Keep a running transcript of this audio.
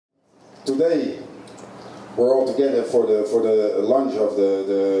Today we're all together for the launch of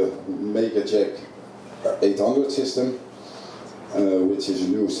the MegaJack 800 system, which is a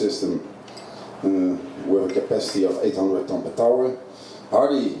new system with a capacity of 800 ton per tower.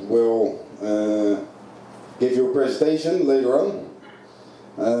 Harry will give you a presentation later on.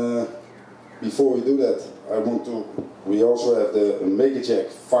 Before we do that, we also have the MegaJack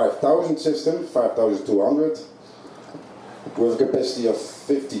 5000 system, 5200, with a capacity of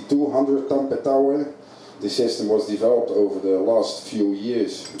 5200 ton per tower. The system was developed over the last few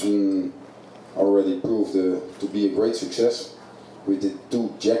years and already proved to be a great success. We did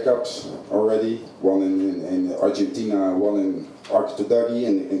 2 jackups already, one in Argentina, one in Uplift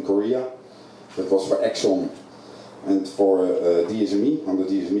in Korea. That was for Exxon and for DSME, on the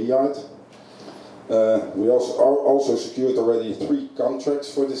DSME yard. We also secured already 3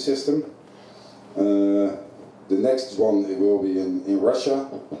 contracts for the system. The next one will be in Russia.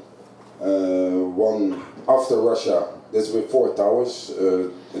 One after Russia, that's with 4 towers, a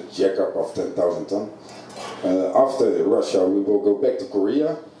jackup of 10,000 ton. After Russia, we will go back to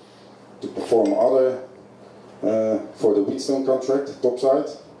Korea to perform other for the Wheatstone contract, topside.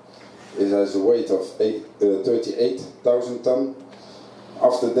 It has a weight of 38,000 ton.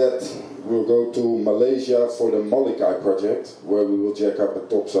 After that, we'll go to Malaysia for the Molokai project, where we will jack up a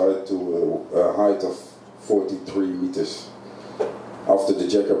topside to a height of 43 meters. After the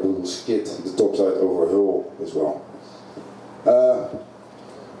jackup, we will skid the topside over Hull as well.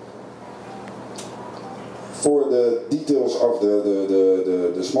 For the details of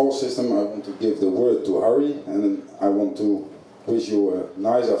the small system, I want to give the word to Harry, and I want to wish you a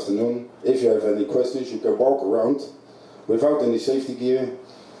nice afternoon. If you have any questions, you can walk around without any safety gear,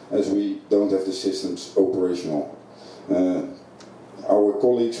 as we don't have the systems operational. Our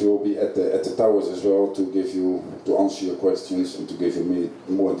colleagues will be at the towers as well to answer your questions and to give you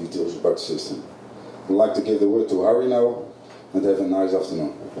more details about the system. I'd like to give the word to Harry now, and have a nice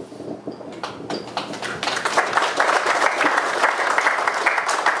afternoon.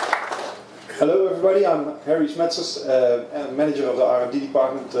 Hello everybody, I'm Harry Smetsers, manager of the R&D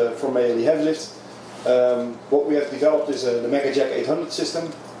department from ALE Heavy-Lift. What we have developed is the MegaJack 800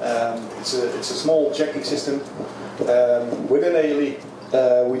 system. It's a small jacking system. Within ALE,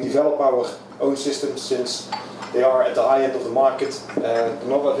 we develop our own systems since they are at the high end of the market,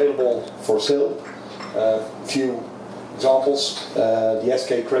 not available for sale. A few examples: the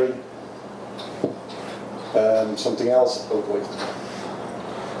SK crane, something else. Oh wait.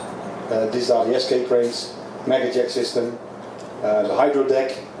 These are the SK cranes, MegaJack system, the hydro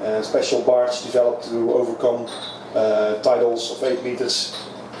deck, special barge developed to overcome tidals of 8 meters.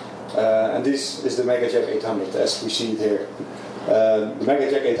 And this is the MegaJack 800 as we see it here. The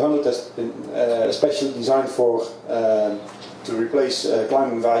MegaJack 800 has been especially designed to replace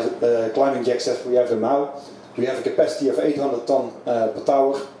climbing jacks as we have them now. We have a capacity of 800 ton per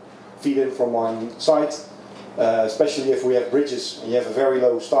tower, feed in from one side. Especially if we have bridges and you have a very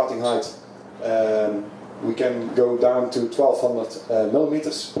low starting height, we can go down to 1200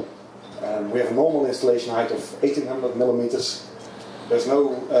 millimeters. We have a normal installation height of 1800 millimeters. There's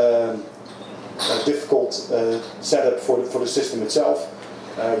no difficult setup for the system itself.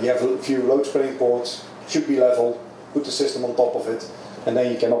 You have a few load spreading ports, should be level, put the system on top of it, and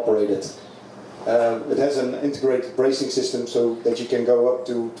then you can operate it. It has an integrated bracing system so that you can go up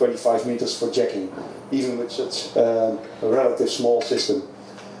to 25 meters for jacking, even with such a relative small system.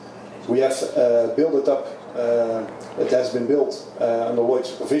 We have built it up, it has been built under Lloyd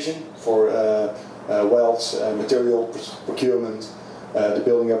supervision for welds, material procurement, the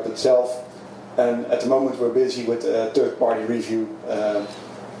building up itself, and at the moment we're busy with a third-party review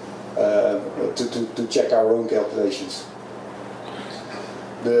to check our own calculations.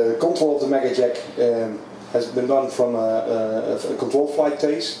 The control of the MegaJack has been done from a control flight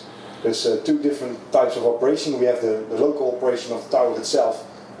case. There's 2 different types of operation. We have the local operation of the tower itself.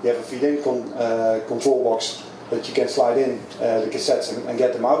 You have a feed-in control box that you can slide in the cassettes and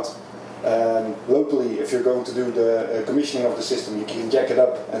get them out. Locally, if you're going to do the commissioning of the system, you can jack it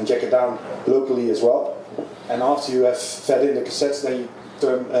up and jack it down locally as well. And after you have fed in the cassettes, then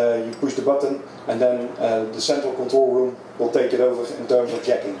you push the button, and then the central control room will take it over in terms of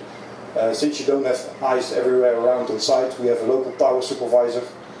jacking. Since you don't have eyes everywhere around on site, we have a local tower supervisor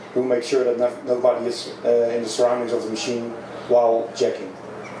who makes sure that nobody is in the surroundings of the machine while jacking.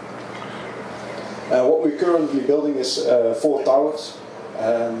 What we're currently building is 4 towers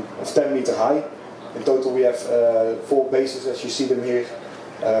of 10 meter high. In total we have 4 bases as you see them here,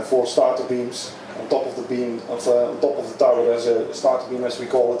 4 starter beams. On top of the beam, on top of the tower, there's a starter beam, as we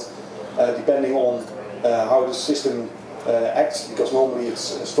call it, depending on how the system acts, because normally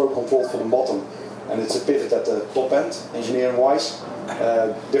it's stroke controlled from the bottom and it's a pivot at the top end. Engineering wise,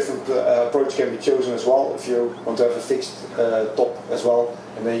 different approach can be chosen as well if you want to have a fixed top as well,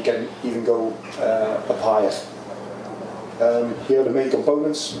 and then you can even go up higher. Here are the main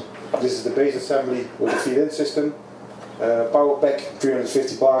components. This is the base assembly with the feed-in system. Power pack,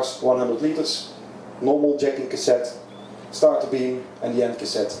 350 bars, 100 liters. Normal jacking cassette, starter beam, and the end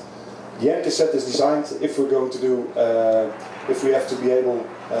cassette. The end cassette is designed if we're going to do, if we have to be able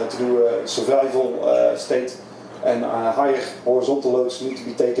to do a survival state and higher horizontal loads need to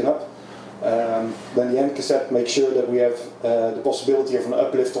be taken up. Then the end cassette makes sure that we have the possibility of an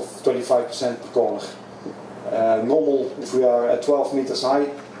uplift of 25% per corner. Normal, if we are at 12 meters high,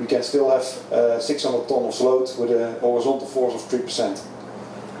 we can still have 600 tons of load with a horizontal force of 3%.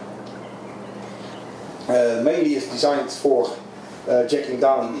 Mainly it's designed for jacking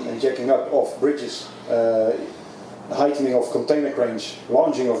down and jacking up of bridges, heightening of container cranes,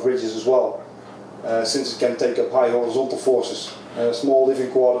 launching of bridges as well, since it can take up high horizontal forces, small living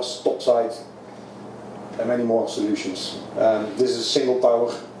quarters, topside, and many more solutions. This is a single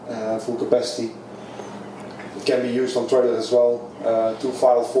tower, full capacity. It can be used on trailers as well,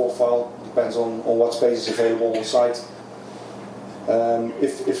 2-file, 4-file, depends on what space is available on site.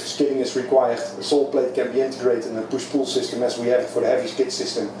 If skidding is required, the sole plate can be integrated in a push-pull system as we have it for the heavy skid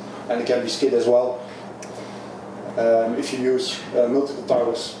system, and it can be skid as well. If you use multiple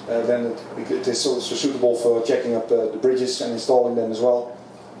towers, then it is also suitable for checking up the bridges and installing them as well.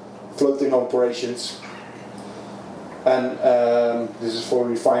 Floating operations, and this is for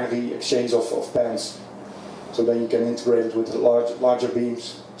refinery exchange of pans. So then you can integrate it with the larger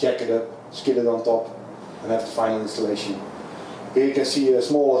beams, jack it up, skid it on top, and have the final installation. Here you can see a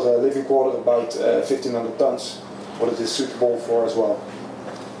smaller living quarter, about 1500 tons, what it is suitable for as well.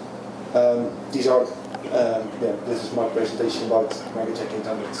 This is my presentation about MegaJack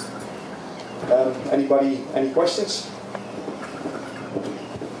 800. Anybody, any questions?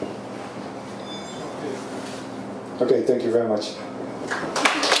 Okay, thank you very much.